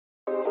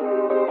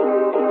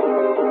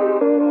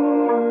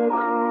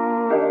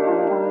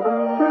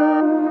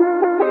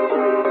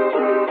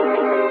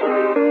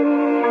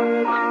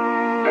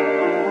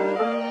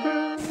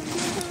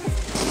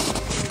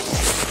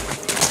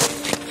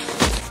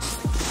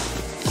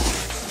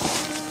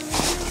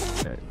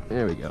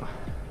There we go.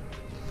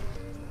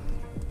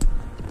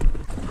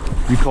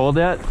 You cold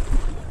yet?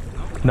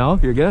 No,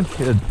 you're good?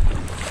 Good.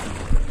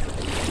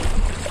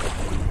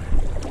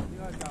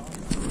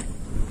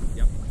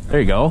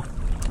 There you go.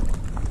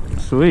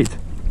 Sweet.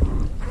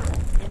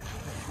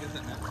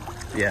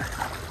 Yeah.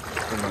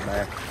 In my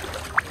back.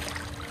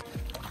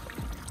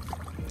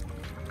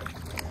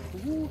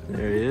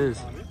 There he is.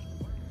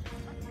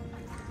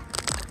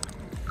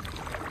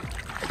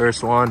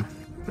 First one.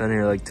 Been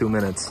here like 2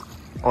 minutes.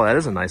 Oh, that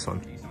is a nice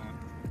one.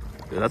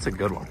 Dude, that's a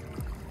good one.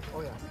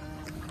 Oh yeah.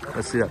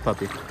 Let's see that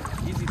puppy.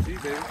 Easy too,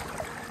 baby.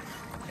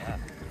 Yeah.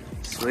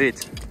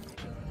 Sweet.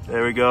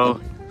 There we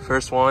go.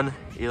 First one.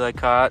 Eli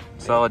caught.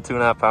 Solid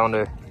 2.5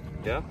 pounder.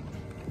 Yeah.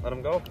 Let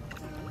him go.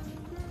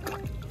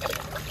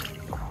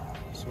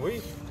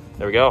 Sweet.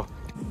 There we go.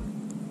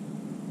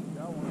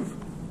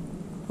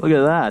 Look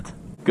at that.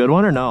 Good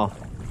one or no?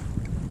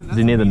 Does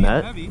he need the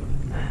net? Heavy.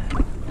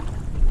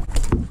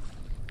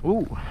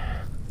 Ooh.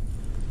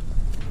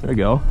 There we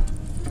go.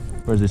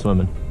 Where's he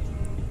swimming?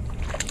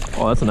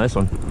 Oh, that's a nice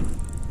one.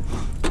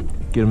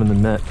 Get him in the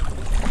net.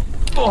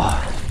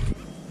 Oh.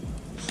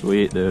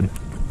 Sweet, dude.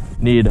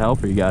 Need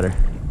help or you got her?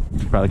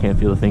 You probably can't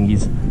feel the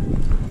thingies.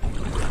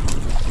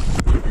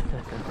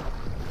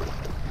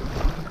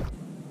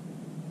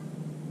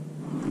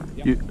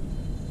 You,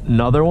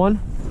 another one?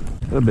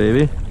 Good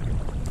baby.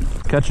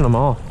 Catching them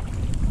all.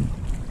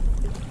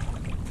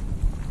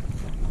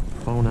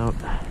 Phone out.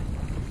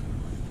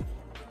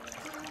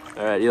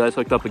 All right, Eli's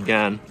hooked up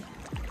again.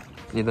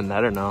 Need the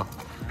net or no? No,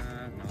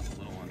 it's a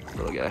little one.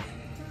 Little guy.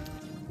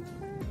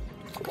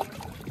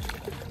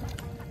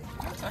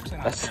 That's actually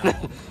not That's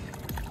bad.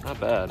 not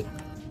bad.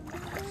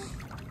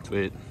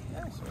 Sweet.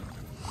 Yeah, sweet.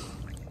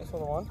 Nice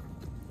little one.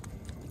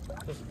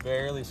 Just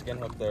barely skin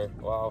hooked there.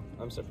 Wow,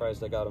 I'm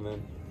surprised I got him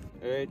in.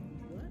 All right,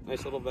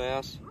 nice little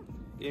bass.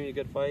 Gave me a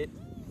good fight.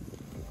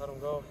 Let him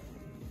go.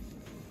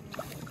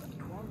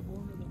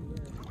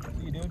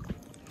 See you, dude.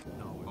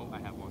 No, oh, I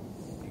have one.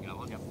 You got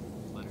one? Yep.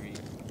 Let her eat.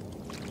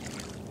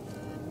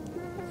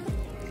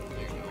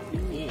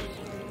 There you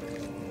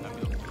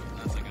go.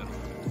 That's a good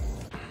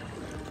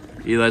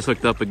one. Eli's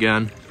hooked up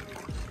again.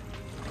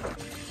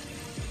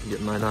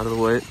 Getting mine out of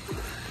the way.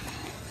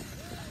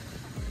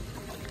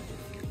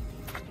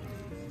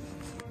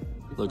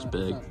 Looks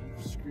big.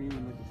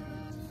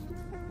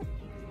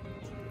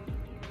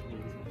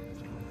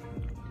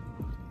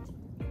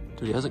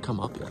 Dude, he hasn't come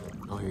up yet.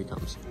 Oh, here he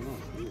comes. I know,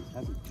 it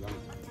hasn't jumped.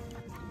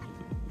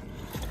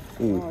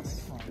 Ooh. No,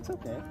 it's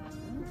okay.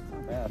 It's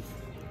not bad.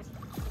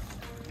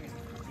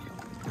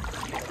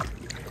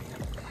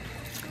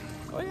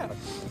 Oh yeah,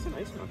 that's a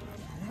nice one.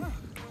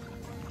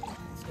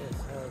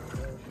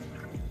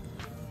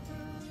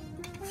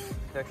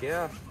 Heck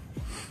yeah.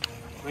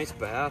 Nice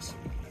bass.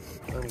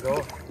 Let him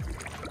go.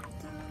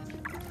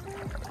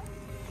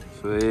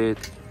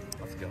 Sweet.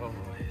 Let's go,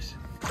 boys.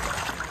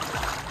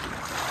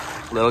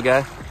 Little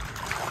guy?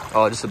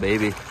 Oh, just a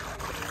baby.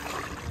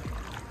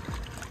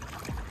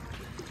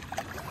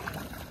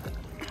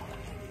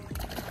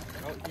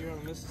 Out here on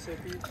the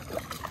Mississippi.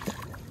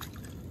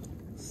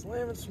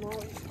 Slamming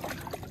smallies.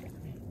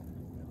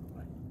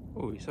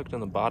 Oh, he sucked on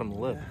the bottom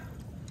lip. Yeah.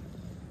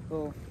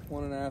 Little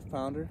 1.5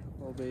 pounder,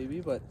 little baby,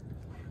 but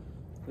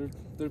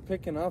they're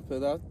picking up.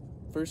 That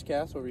first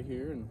cast over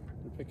here, and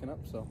they're picking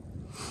up. So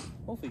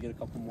hopefully get a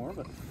couple more.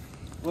 But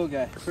little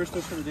guy, first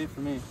fish for the day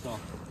for me. So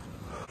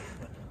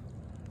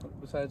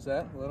besides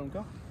that, let him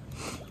go.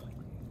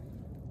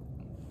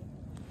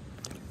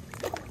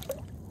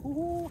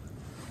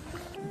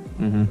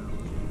 Mm-hmm.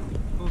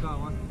 Cool, got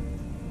one.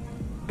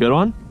 Good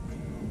one?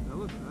 That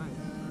looks nice.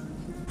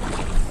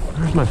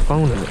 Where's my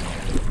phone at?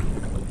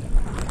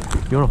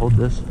 You want to hold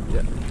this?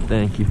 Yeah.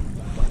 Thank you.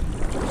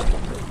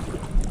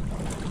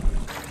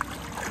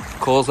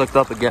 Cole's hooked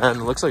up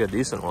again. Looks like a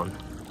decent one.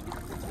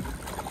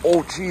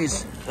 Oh,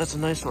 jeez. That's a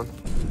nice one.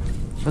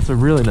 That's a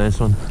really nice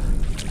one.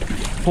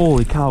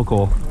 Holy cow,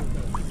 Cole.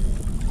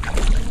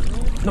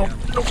 Nope,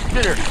 nope,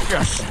 get her.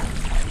 Yes.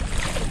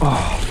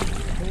 Oh.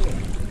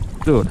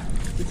 Dude,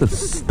 it's a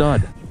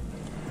stud.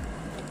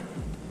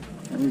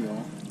 There we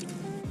go.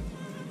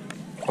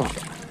 Oh,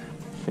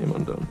 came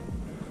undone.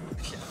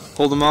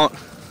 Hold him out.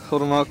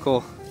 Hold him out,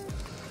 Cole.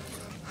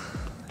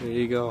 There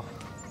you go.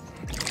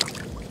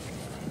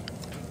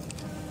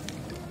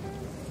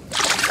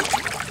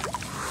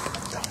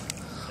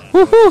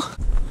 Woohoo!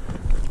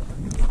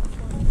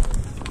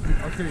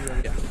 Okay,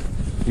 yeah.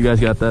 You guys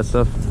got that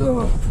stuff?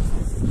 Oh.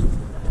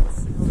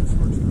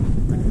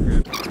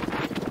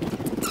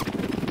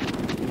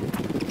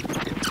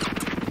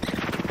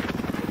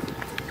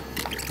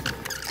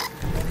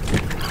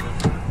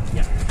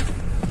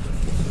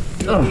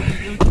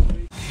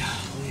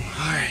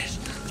 Alright.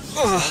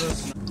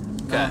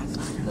 Okay,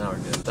 now we're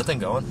good. That thing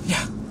going?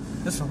 Yeah,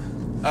 this one.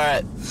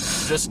 Alright,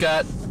 just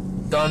got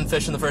done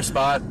fishing the first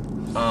spot.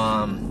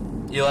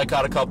 Eli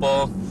caught a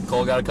couple,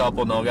 Cole got a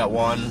couple, Noah got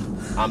one.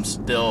 I'm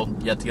still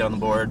yet to get on the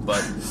board,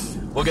 but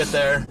we'll get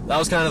there. That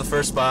was kind of the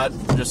first spot,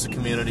 just a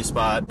community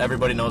spot.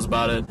 Everybody knows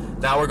about it.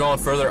 Now we're going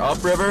further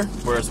upriver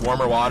where it's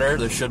warmer water.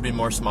 There should be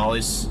more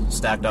smallies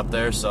stacked up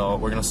there, so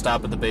we're gonna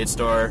stop at the bait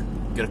store,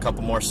 get a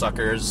couple more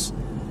suckers,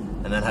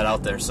 and then head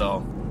out there.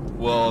 So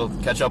we'll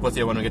catch up with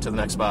you when we get to the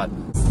next spot.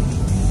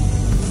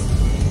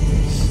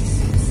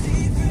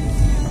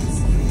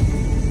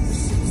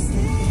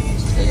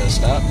 Is it gonna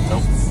stop?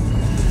 Nope.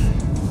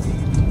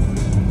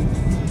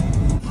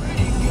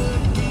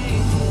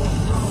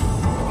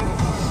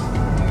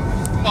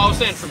 I was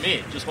saying for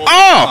me, just hold it.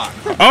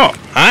 Oh,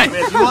 hi. Man,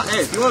 if you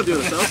want to do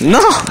this, though, No.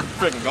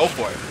 freaking go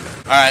for it.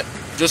 All right,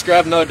 just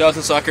grabbed another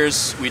dozen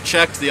suckers. We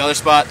checked the other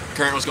spot.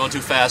 Current was going too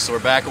fast, so we're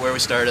back at where we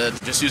started.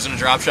 Just using a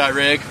drop shot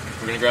rig.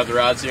 We're gonna grab the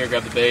rods here,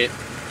 grab the bait,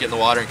 get in the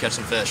water, and catch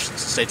some fish. So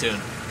stay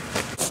tuned.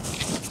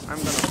 I'm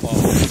gonna fall.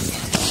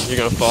 You're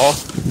gonna fall?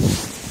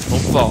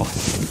 Don't fall.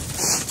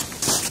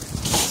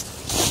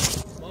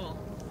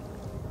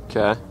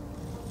 Okay.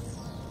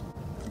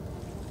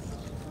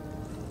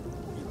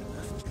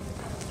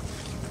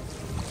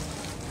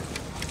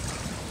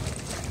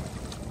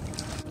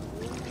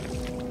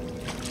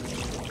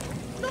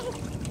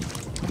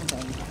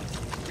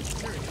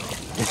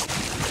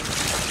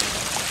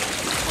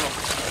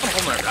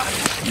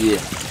 Yeah.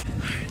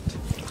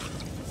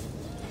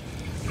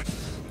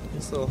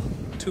 This little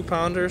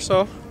 2-pounder or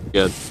so.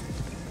 Good.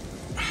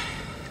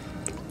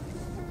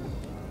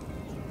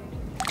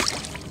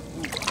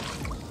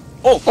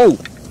 Oh,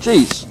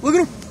 jeez. Look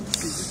at him.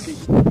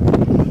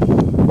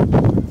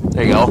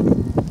 There you go.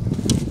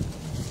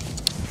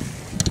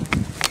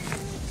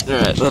 All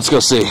right, let's go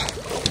see.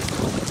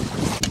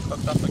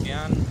 Hooked up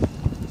again.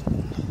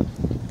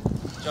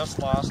 Just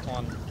lost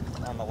one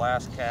on the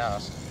last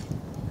cast.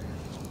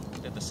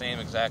 Did the same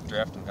exact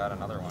drift and got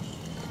another one.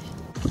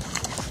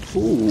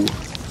 Ooh.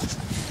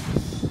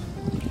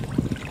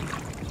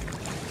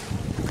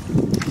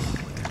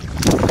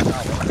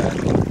 Not one bad.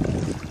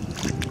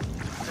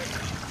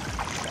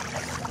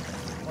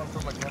 One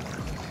from again.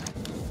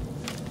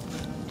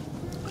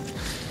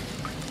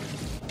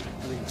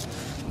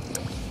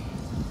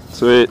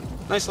 Sweet.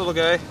 Nice little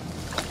guy.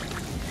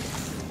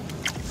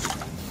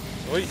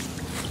 Sweet.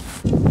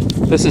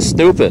 This is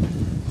stupid.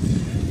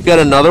 You got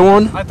another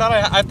one? I thought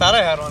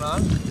I had one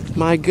on.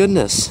 My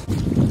goodness.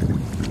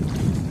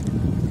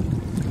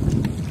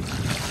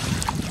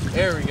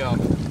 There we go.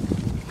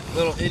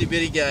 Little itty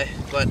bitty guy,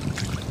 but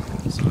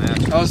Some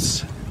match. I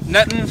was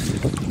netting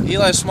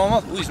Eli's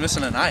smallmouth. Ooh, he's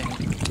missing an eye.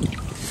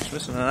 He's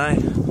missing an eye.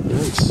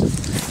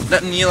 Nice.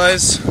 Netting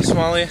Eli's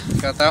smallie.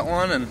 Got that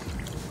one, and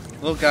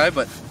little guy,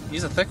 but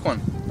he's a thick one.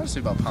 I'd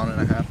say about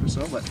 1.5 pounds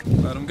or so, but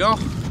let him go.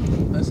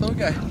 Nice little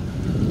guy.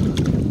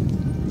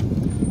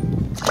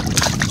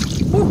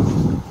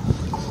 Woo.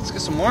 Let's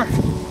get some more.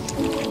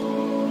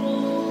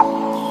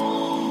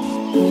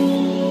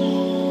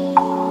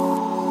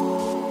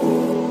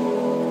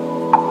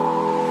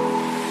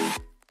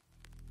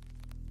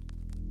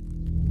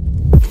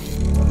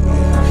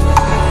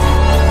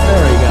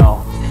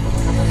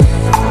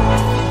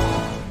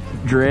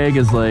 Drag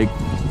is like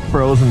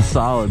frozen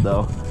solid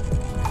though.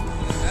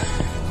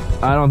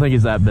 I don't think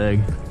he's that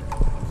big.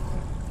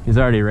 He's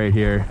already right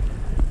here.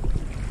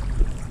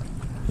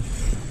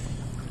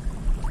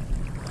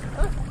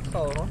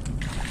 Solid one.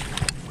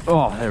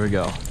 Oh, there we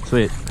go.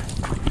 Sweet.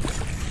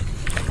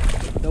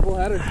 Double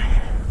header.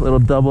 Little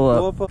double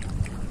up. Go up.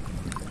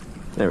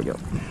 There we go.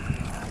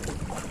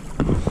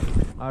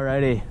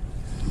 Alrighty.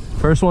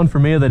 First one for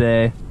me of the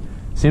day.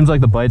 Seems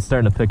like the bite's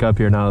starting to pick up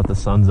here now that the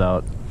sun's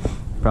out.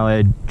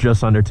 Probably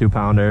just under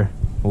 2-pounder.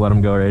 We'll let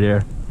him go right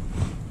here.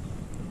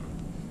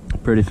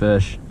 Pretty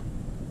fish.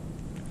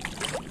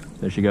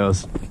 There she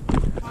goes.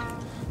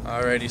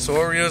 Alrighty, so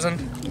what we're using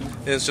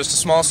is just a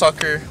small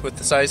sucker with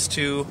the size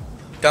 2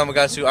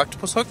 Gamakatsu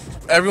octopus hook.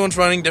 Everyone's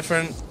running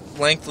different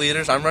length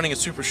leaders. I'm running a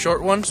super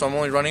short one, so I'm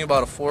only running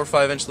about a 4 or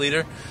 5 inch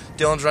leader.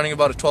 Dylan's running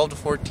about a 12 to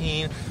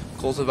 14.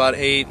 Cole's about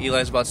 8.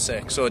 Eli's about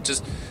 6. So it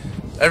just,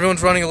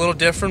 everyone's running a little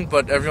different,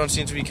 but everyone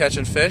seems to be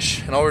catching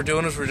fish. And all we're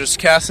doing is we're just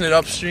casting it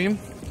upstream.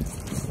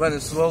 Letting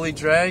it slowly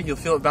drag. You'll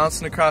feel it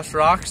bouncing across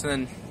rocks, and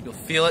then you'll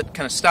feel it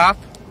kind of stop,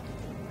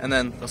 and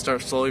then they'll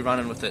start slowly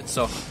running with it.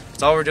 So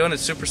that's all we're doing.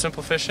 It's super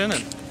simple fishing,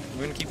 and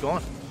we're gonna keep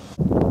going.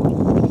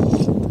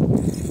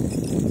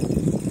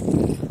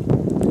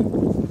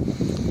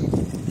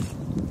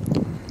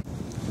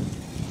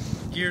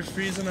 Gear's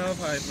freezing up.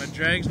 My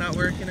drag's not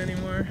working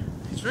anymore.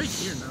 It's right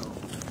here now.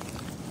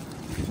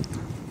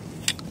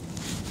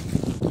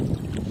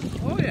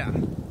 Oh yeah.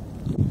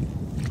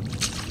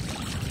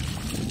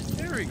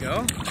 There we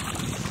go.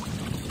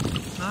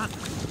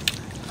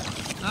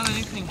 Not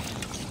anything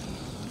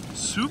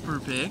super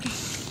big,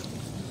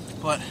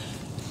 but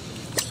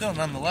still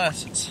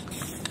nonetheless, it's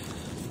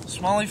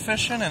smallie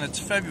fishing and it's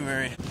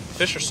February.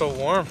 Fish are so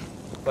warm,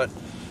 but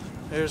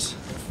there's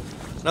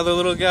another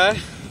little guy.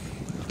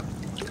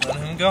 Let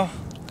him go.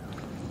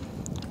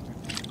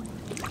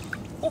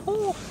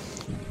 Woohoo!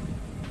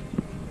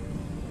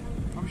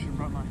 Probably should have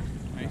brought my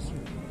ice.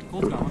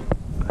 Cole's got one.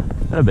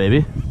 Hey,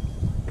 baby.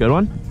 Good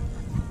one?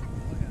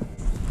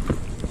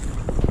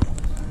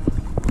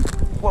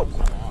 Whoa.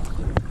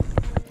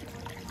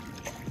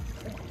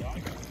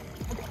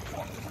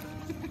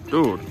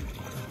 Dude,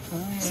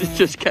 she's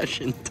just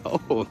catching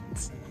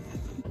toads.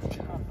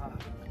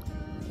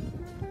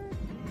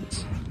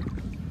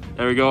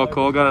 There we go,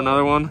 Cole got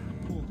another one.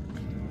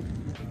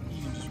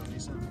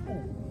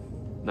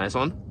 Nice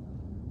one?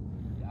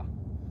 Yeah.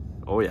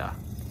 Oh yeah.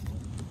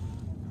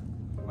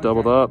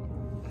 Doubled up.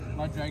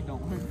 My drag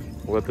don't work.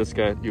 We'll let this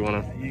guy, you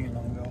wanna? You can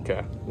let him go.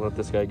 Okay, we'll let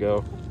this guy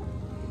go.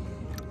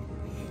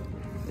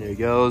 There he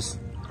goes.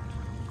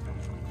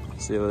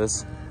 See what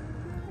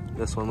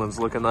this one was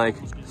looking like.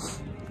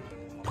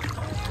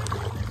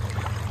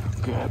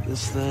 Grab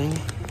this thing.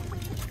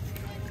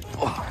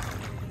 Oh.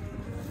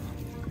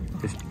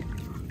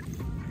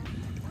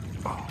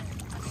 Oh.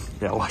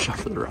 Yeah, watch out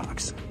for the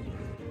rocks.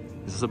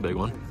 This is a big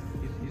one.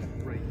 He's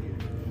right here.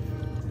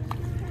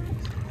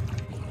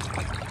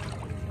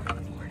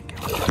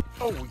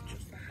 Oh, we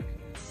just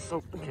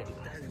so okay.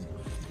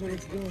 What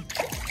it's doing.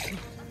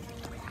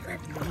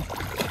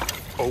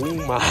 Oh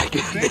my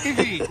goodness.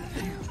 Baby!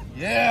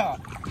 Yeah!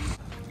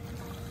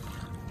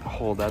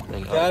 Hold that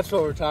thing up. That's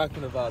what we're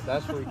talking about.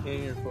 That's what we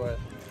came here for.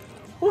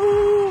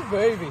 Woo,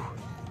 baby!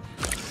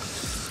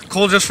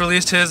 Cole just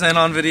released his, and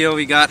on video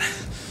we got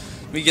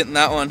me getting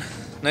that one.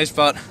 Nice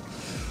about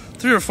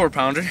 3 or 4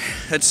 pounder.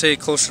 I'd say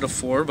closer to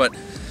 4, but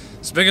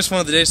it's the biggest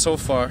one of the day so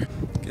far.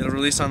 Get a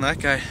release on that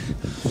guy.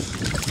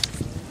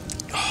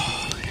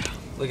 Oh, yeah.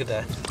 Look at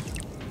that.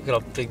 Look at how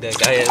big that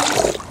guy is.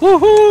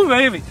 Woohoo,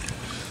 baby!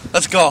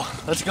 Let's go.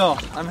 Let's go.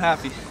 I'm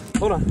happy.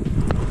 Hold on.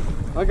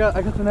 I got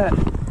the net.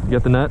 You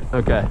got the net?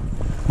 Okay.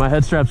 My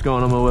head strap's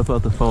going. I'm gonna whip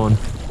out the phone.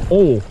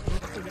 Oh!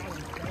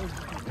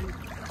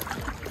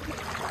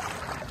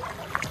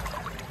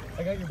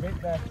 I got your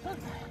bait back.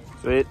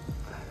 Sweet.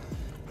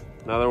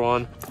 Another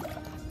one.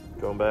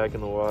 Going back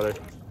in the water.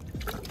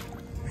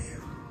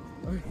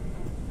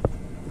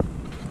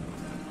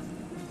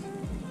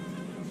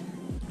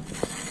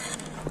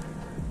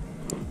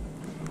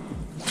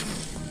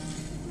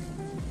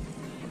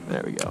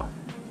 There we go.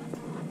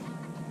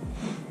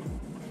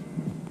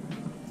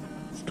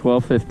 It's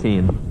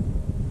 12:15.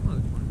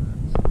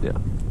 Yeah.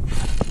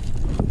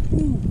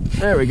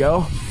 There we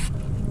go.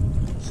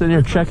 Sitting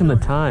here checking the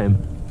time.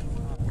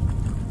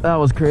 That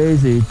was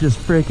crazy. Just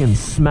freaking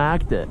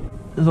smacked it.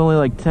 It was only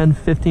like 10,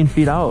 15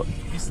 feet out.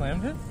 You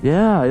slammed it?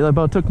 Yeah, it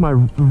about took my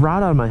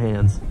rod out of my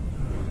hands.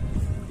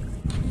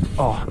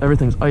 Oh,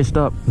 everything's iced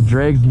up. The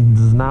drag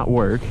does not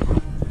work.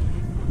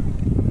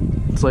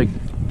 It's like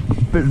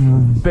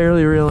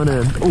barely reeling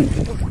in.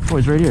 Oh,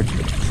 he's right here.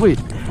 Sweet.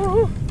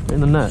 Right in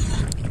the net.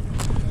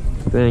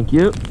 Thank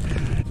you.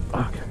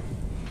 Okay.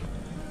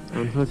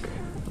 Unhook,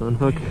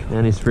 unhook,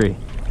 and he's free.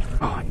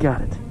 Oh, I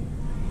got it.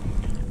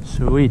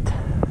 Sweet.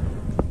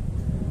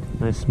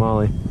 Nice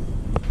smallie.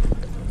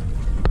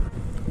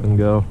 And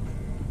go.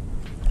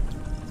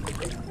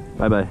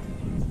 Bye-bye.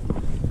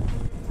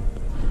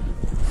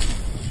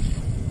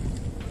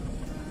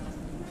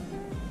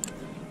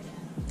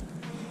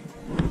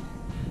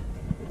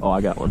 Oh,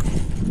 I got one.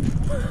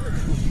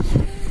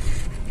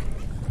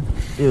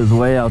 It was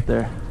way out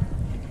there.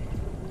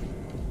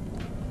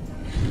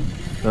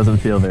 Doesn't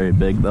feel very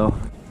big though.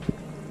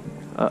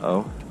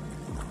 Uh-oh.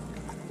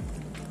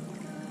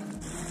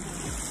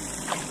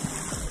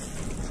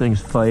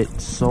 Things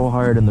fight so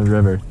hard in the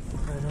river.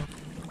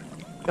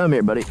 Come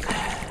here, buddy.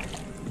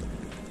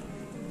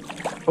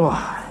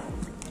 Oh.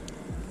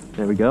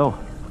 There we go.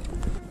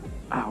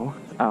 Ow,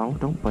 ow,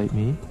 don't bite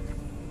me.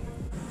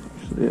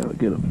 Actually, I'll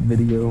get a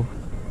video.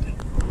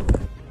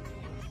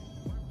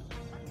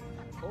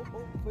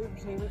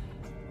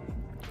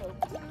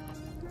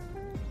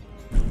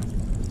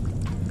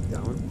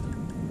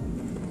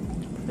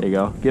 There you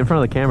go. Get in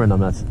front of the camera,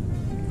 numbnuts.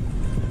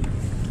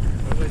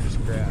 What did I just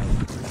grab?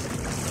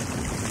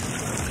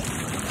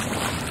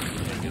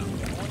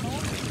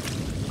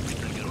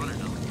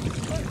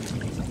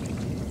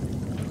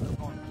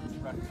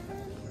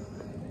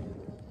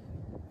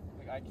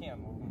 I can't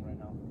move him right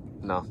now.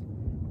 No.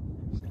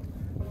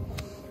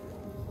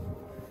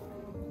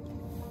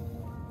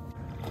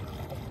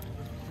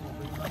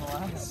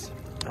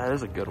 That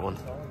is a good one.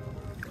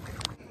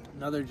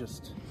 Another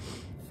just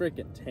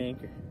freaking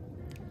tanker.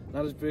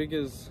 Not as big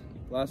as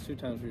the last 2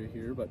 times we were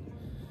here, but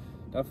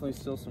definitely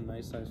still some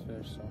nice sized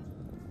fish. So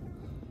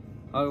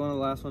probably one of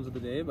the last ones of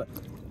the day, but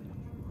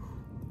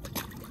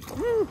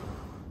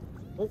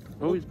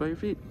Oh, he's by your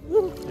feet.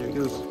 There he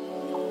goes.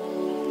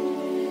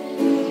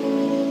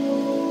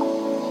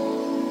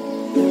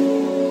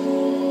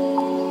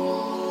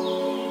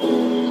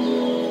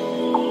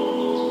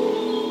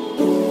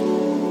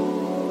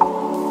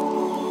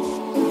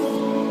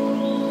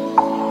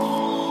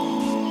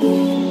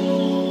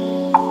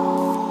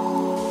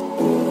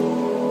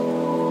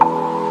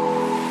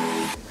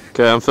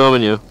 Okay, I'm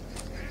filming you.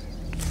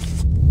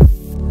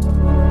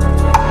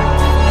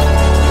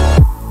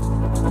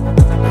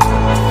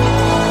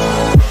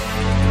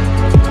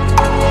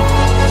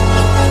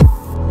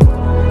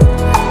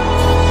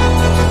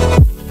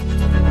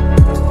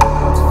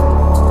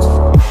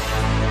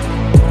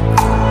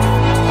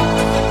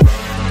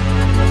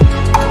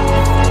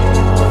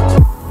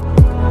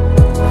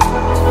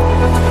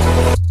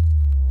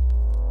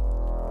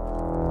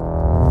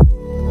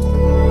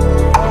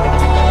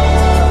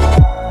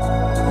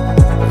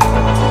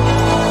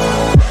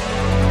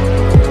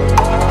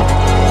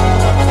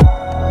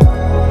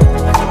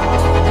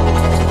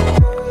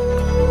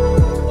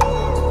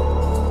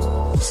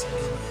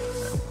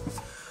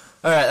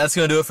 that's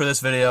going to do it for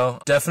this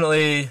video.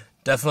 Definitely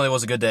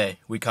was a good day.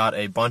 We caught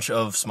a bunch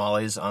of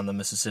smallies on the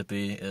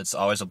Mississippi. It's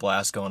always a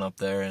blast going up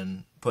there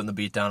and putting the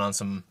beat down on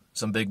some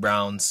big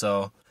browns.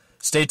 So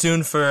stay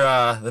tuned for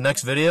the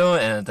next video,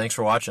 and thanks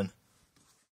for watching.